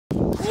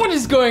What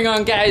is going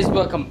on, guys?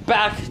 Welcome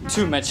back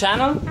to my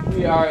channel.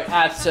 We are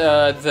at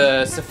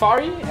the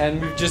safari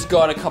and we've just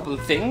got a couple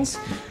of things.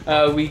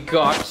 We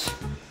got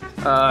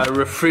a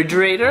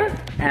refrigerator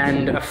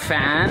and a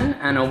fan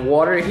and a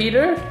water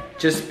heater,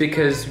 just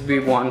because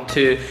we want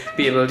to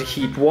be able to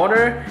heat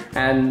water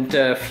and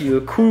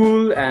feel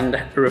cool and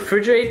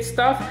refrigerate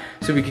stuff,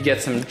 so we could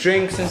get some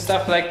drinks and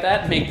stuff like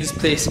that, make this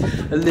place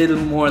a little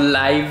more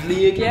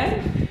lively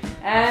again.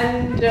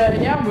 And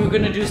yeah, we're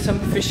gonna do some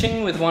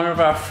fishing with one of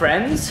our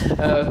friends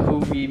who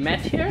we met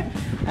here,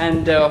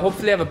 and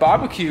hopefully have a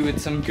barbecue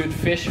with some good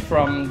fish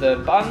from the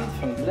bund,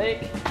 from the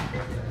lake.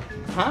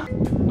 Huh?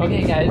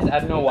 Okay guys, I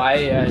don't know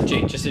why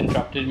Jake just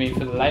interrupted me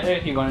for the lighter.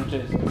 He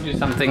wanted to do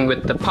something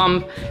with the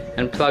pump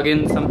and plug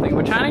in something.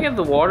 We're trying to get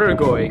the water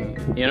going,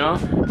 you know,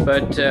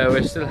 but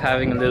we're still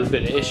having a little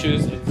bit of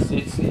issues.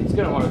 It's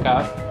gonna work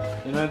out.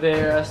 You know,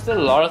 there are still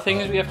a lot of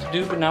things we have to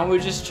do, but now we're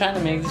just trying to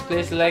make this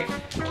place like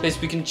a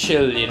place we can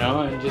chill, you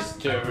know, and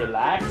just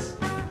relax.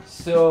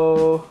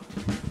 So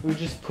we're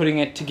just putting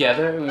it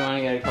together. We want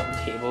to get a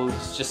couple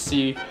tables, just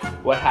see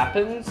what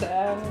happens,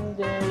 and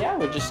yeah,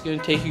 we're just gonna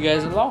take you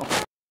guys along.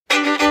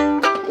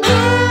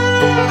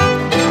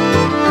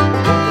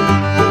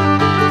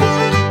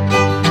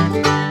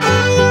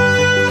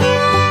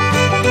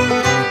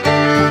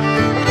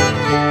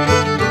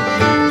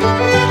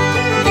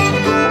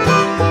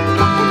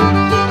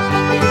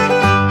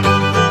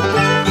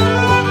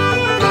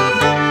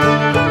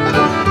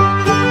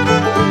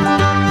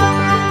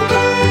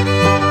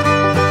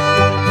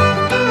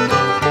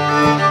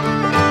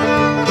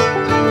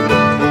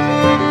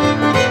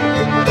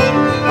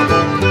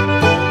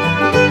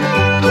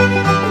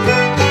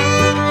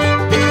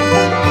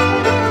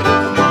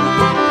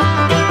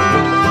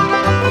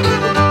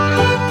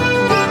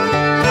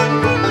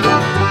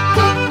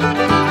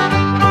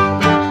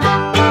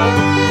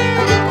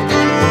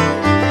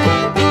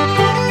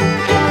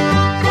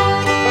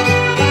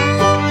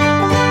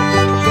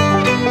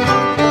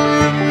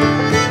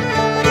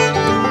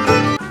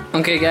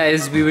 Okay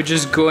guys, we were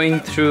just going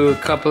through a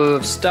couple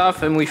of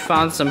stuff and we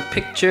found some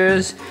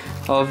pictures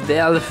of the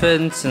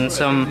elephants and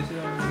some... These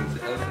are things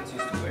the elephants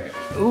used to wear.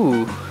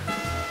 Ooh,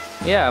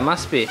 yeah,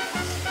 must be.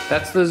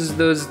 That's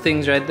those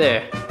things right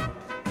there.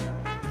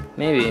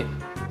 Maybe.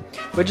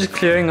 We're just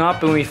clearing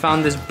up and we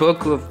found this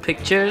book of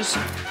pictures.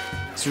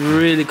 It's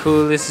really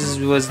cool. This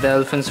was the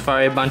elephant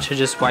safari, a bunch of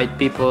just white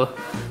people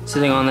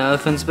sitting on the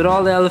elephants, but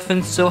all the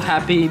elephants so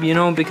happy, you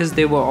know, because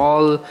they were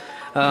all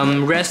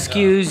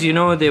rescues, you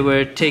know, they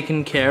were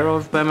taken care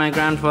of by my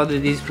grandfather.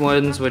 These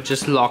ones were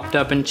just locked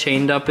up and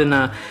chained up in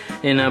a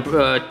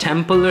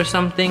temple or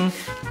something,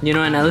 you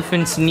know, and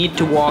elephants need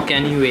to walk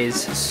anyways,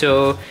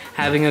 so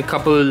having a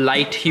couple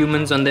light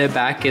humans on their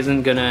back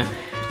isn't gonna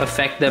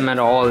affect them at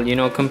all, you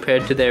know,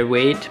 compared to their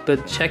weight.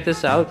 But check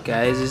this out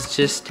guys, it's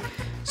just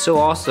so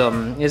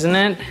awesome, isn't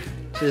it?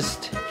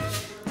 Just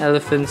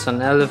elephants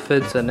on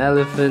elephants on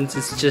elephants.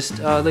 It's just,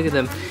 oh, look at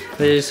them.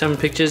 There's some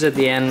pictures at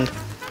the end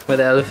where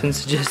the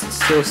elephants are just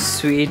so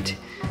sweet.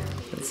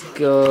 Let's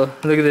go.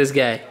 Look at this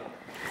guy.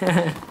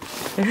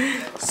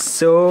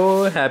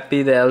 So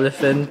happy, the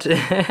elephant.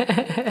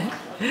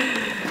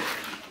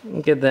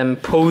 Look at them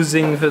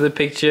posing for the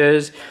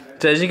pictures.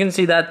 So as you can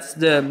see, that's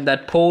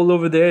that pole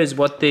over there is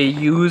what they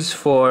use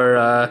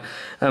for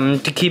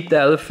to keep the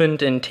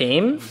elephant in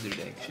tame.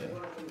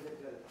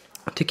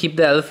 To keep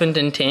the elephant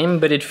in tame,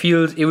 but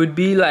it would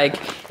be like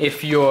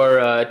if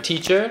your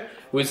teacher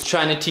was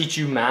trying to teach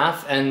you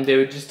math and they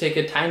would just take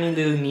a tiny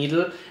little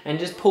needle and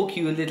just poke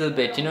you a little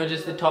bit, you know,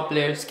 just the top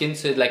layer of skin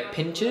so it like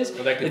pinches.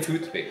 Or like a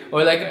toothpick.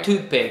 Or like a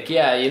toothpick,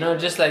 yeah, you know,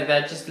 just like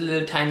that, just a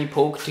little tiny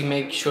poke to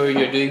make sure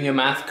you're doing your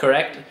math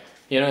correct.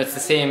 You know, it's the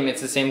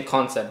same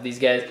concept. These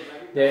guys,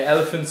 their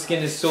elephant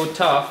skin is so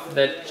tough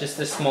that just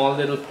a small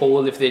little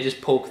pole, if they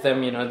just poke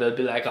them, you know, they'll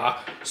be like,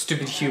 ah,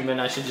 stupid human,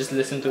 I should just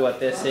listen to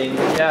what they're saying.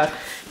 But yeah,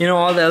 you know,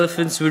 all the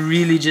elephants were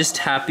really just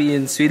happy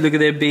and sweet. Look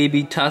at their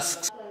baby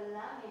tusks.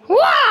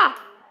 Wah!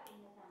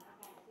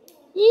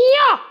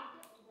 Yeah!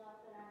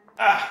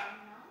 Ah!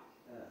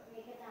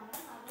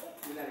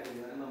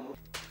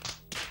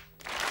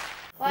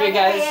 Okay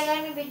guys,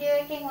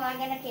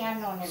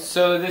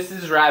 so this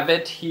is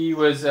Rabbit. He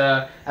was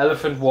an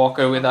elephant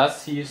walker with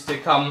us. He used to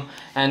come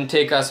and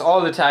take us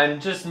all the time.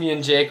 Just me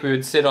and Jake, we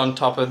would sit on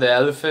top of the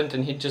elephant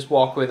and he'd just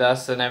walk with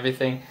us and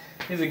everything.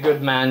 He's a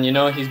good man, you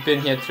know, he's been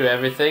here through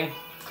everything.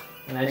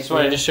 And I just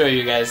wanted to show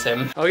you guys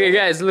him. Okay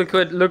guys, look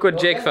what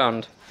Jake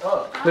found.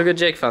 Look what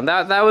Jake found.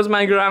 That was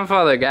my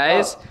grandfather,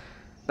 guys.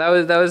 That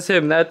was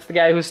him. That's the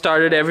guy who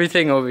started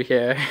everything over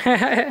here.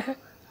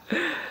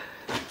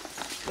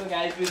 So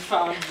guys, we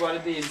found one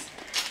of these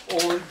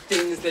old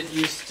things that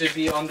used to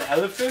be on the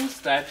elephants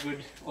that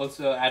would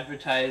also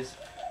advertise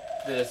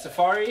the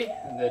safari,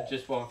 and that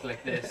just walk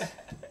like this.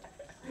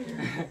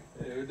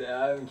 Dude,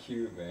 I'm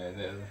cute, man.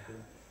 The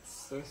elephant.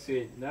 So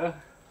sweet, no?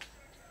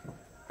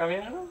 Come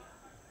here now.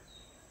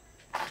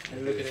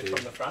 And look at it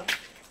from the front.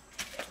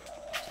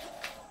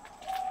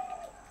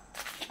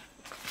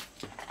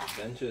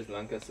 Adventures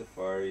Lanka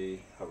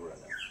Safari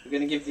Havrana. We're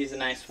gonna give these a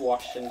nice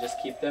wash and just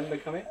keep them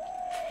becoming.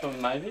 from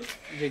my view.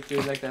 Jake, do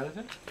it like the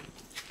elephant.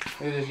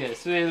 Look at this guy.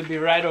 So it'll be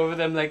right over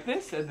them like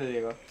this, and there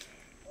you go.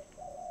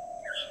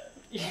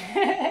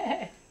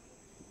 Yeah.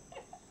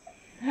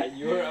 And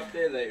you're up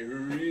there like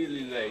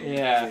really like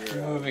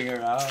moving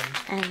around.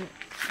 And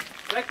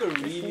It's like a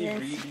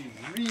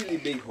really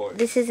big horse.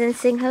 this is in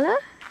Sinhala?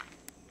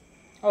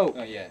 Oh,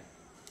 Oh yeah.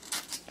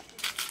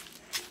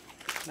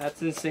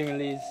 that's in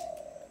Sinhalese,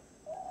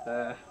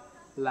 the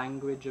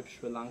language of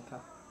Sri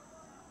Lanka.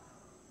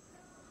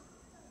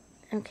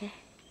 Okay.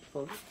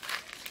 Hold it.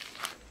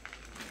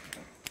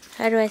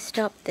 How do I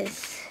stop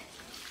this?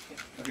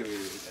 Okay,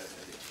 wait.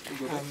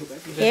 Go back.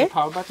 There's Here? a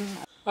power button.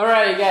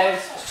 Alright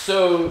guys,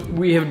 so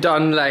we have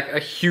done like a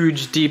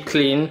huge deep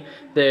clean.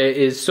 There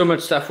is so much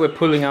stuff we're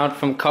pulling out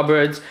from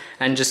cupboards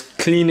and just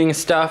cleaning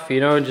stuff, you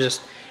know,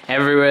 just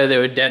everywhere. There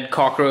were dead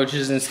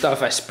cockroaches and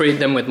stuff. I sprayed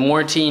them with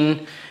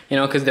Mortine, you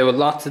know, because there were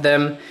lots of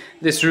them.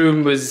 This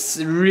room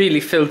was really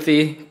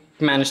filthy.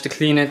 Managed to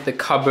clean it. The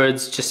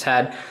cupboards just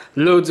had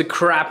loads of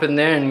crap in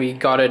there and we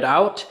got it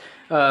out.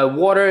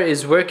 Water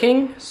is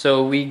working,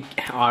 so we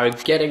are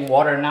getting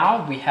water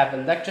now. We have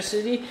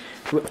electricity.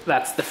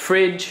 That's the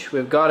fridge.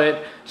 We've got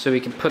it, so we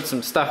can put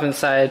some stuff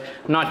inside.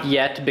 Not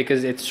yet,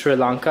 because it's Sri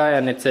Lanka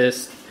and it's a,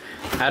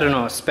 I don't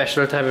know, a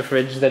special type of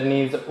fridge that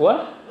needs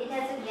what? It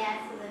has a gas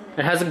cylinder.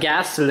 It has a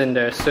gas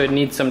cylinder, so it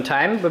needs some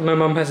time. But my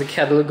mom has a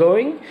kettle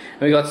going.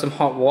 And we got some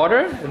hot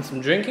water and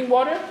some drinking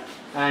water.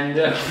 And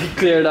we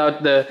cleared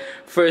out the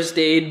first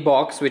aid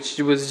box, which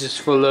was just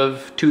full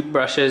of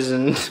toothbrushes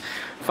and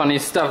funny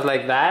stuff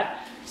like that.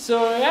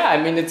 So yeah,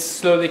 I mean, it's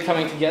slowly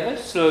coming together,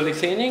 slowly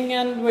cleaning,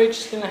 and we're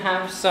just gonna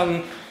have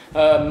some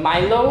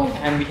Milo,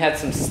 and we had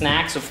some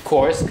snacks, of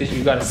course, because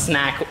you got a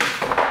snack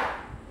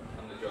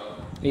On the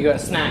job. you got a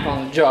snack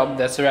on the job,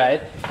 that's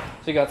right.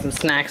 So we got some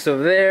snacks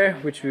over there,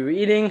 which we were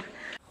eating.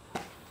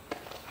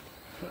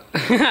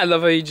 I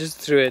love how you just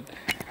threw it.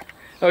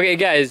 Okay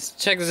guys,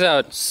 check this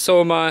out.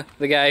 Soma,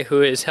 the guy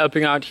who is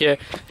helping out here,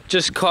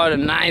 just caught a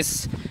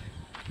nice...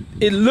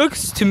 It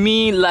looks to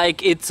me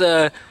like it's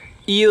a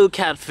eel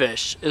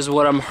catfish, is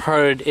what I'm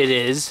heard it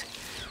is.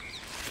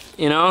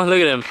 You know, look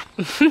at him.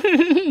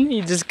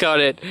 He just caught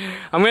it.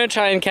 I'm gonna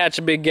try and catch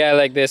a big guy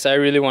like this. I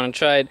really want to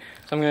try it.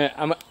 So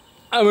I'm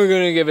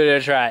gonna give it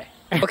a try.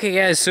 Okay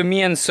guys, so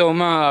me and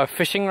Soma are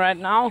fishing right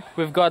now.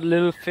 We've got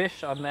little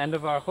fish on the end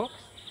of our hooks.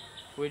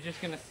 We're just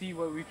gonna see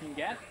what we can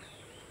get.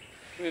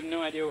 We have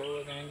no idea what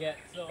we're gonna get,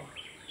 so.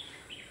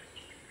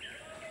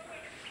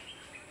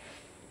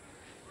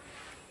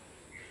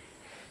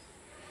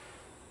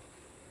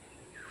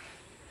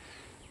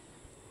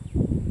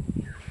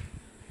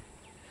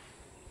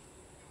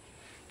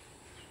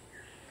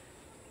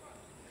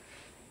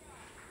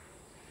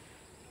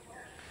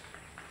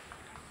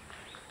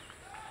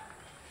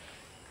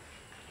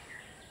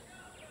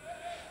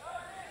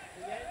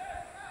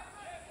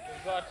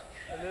 We've got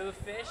a little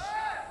fish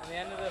on the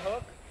end of the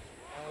hook,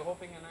 and we're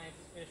hoping a nice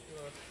fish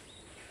will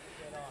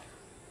get on.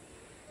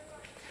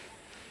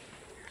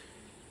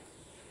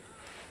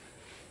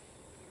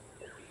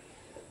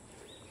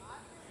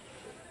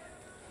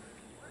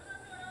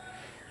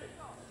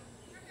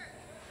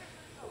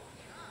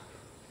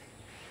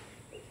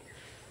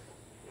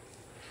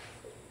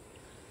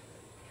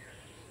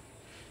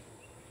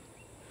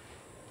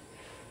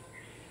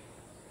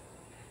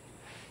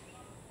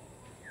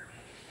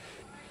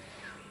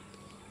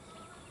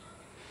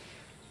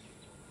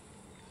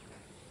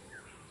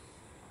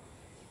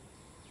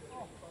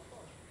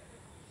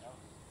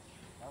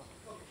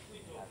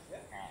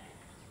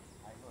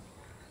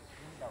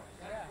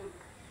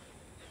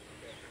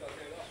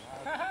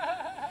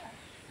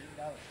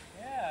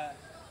 Yeah.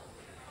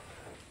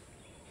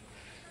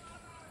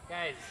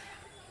 Guys,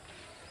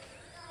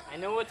 I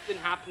know what's been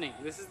happening.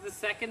 This is the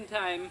second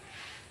time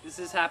this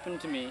has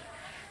happened to me,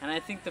 and I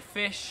think the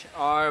fish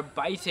are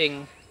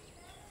biting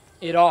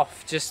it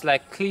off, just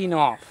like clean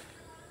off.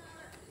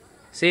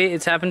 See,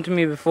 it's happened to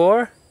me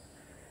before.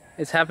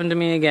 It's happened to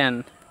me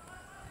again.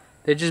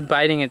 They're just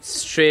biting it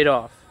straight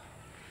off.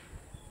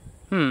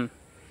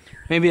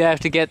 Maybe I have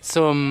to get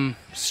some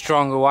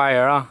stronger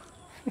wire,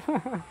 huh?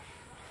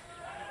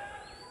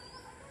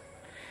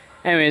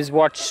 Anyways,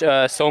 watch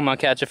Soma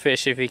catch a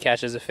fish if he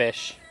catches a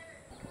fish.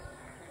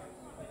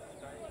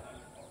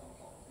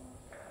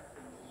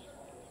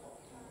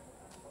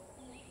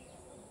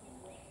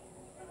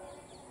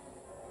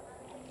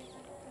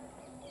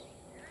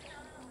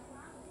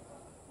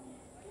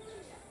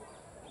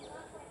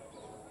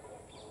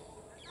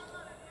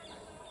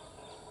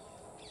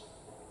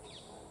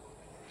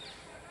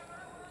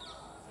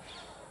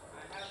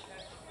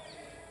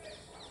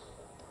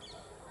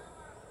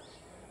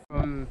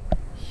 From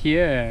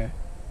here,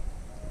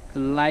 the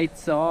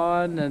lights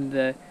on and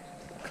the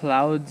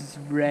clouds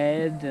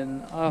red,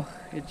 and oh,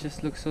 it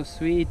just looks so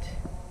sweet.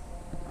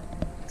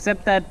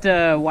 Except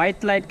that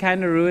white light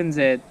kind of ruins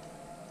it.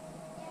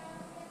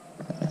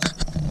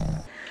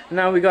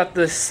 Now we got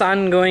the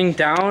sun going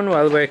down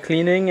while we're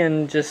cleaning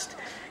and just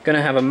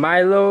gonna have a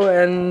Milo,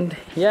 and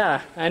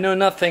yeah, I know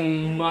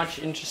nothing much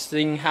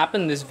interesting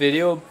happened this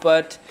video,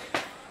 but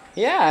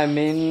yeah, I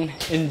mean,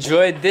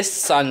 enjoy this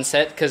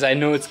sunset because I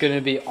know it's going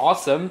to be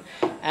awesome.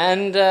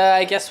 And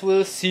I guess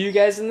we'll see you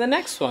guys in the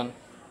next one.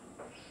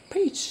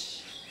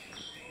 Peace.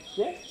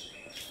 Yeah.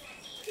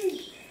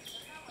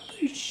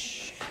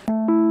 Peace.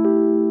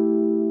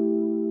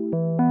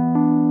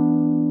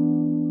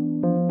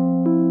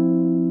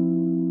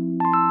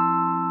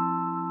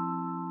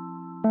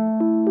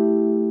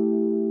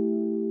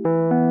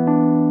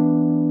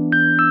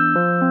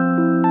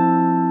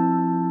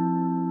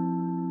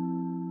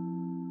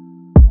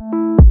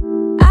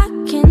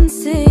 Can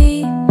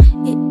see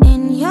it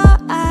in your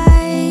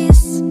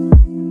eyes.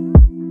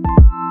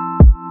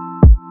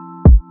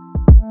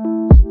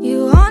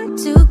 You want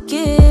to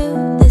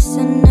give this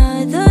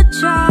another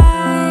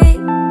try.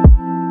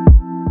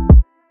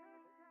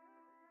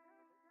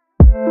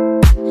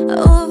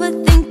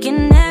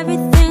 Overthinking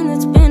everything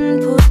that's been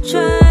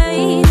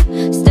portrayed.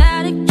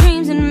 Static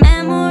dreams and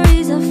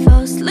memories are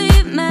falsely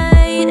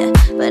made.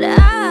 But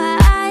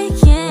I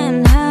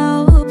can't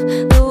help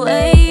the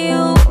way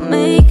you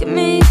make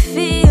me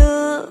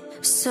feel.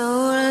 So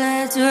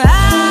let's ride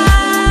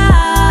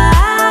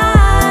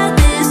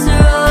this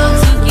road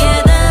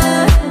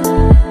together.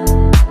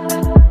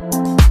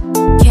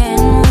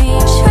 Can we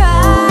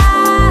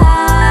try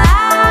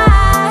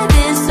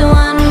this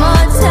one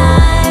more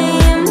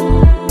time?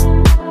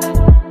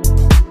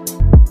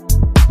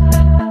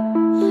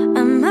 I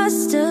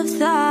must have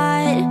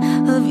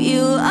thought of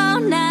you all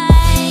night.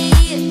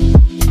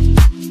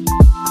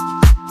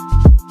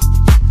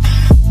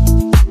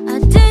 I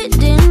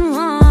didn't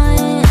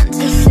want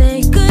to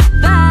say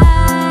goodbye.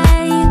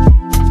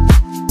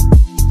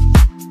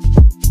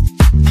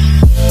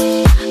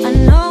 I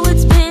know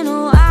it's been a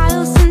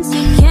while since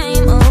you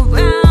came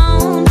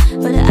around,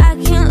 but I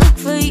can't look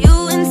for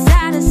you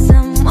inside of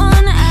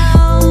someone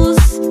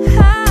else.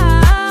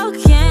 How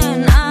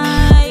can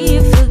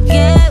I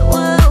forget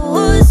what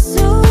was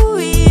so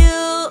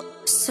real?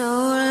 So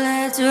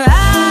let's ride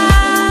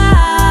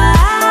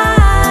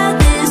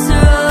this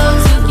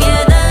road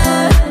together.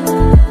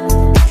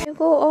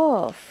 Go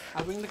off.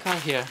 I'll bring the car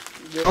here.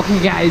 Okay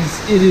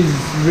guys, it is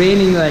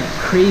raining like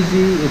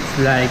crazy. It's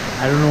like,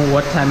 I don't know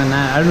what time of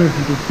night. I don't know if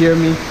you can hear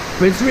me,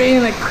 but it's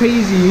raining like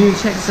crazy. You need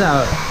to check this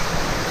out.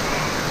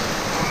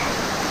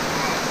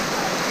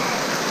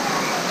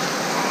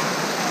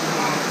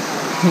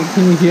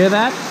 Can you hear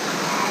that?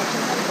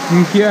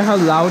 You hear how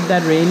loud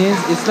that rain is?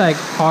 It's like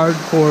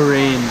hardcore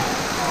rain.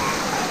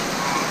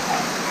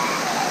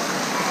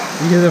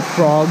 You hear the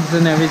frogs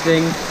and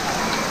everything.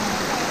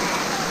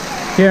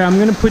 Here, I'm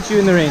gonna put you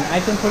in the rain. I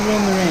can put you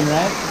in the rain,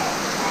 right?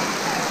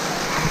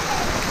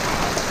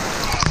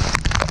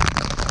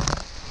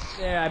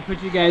 There, I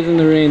put you guys in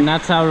the rain.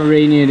 That's how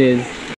rainy it is.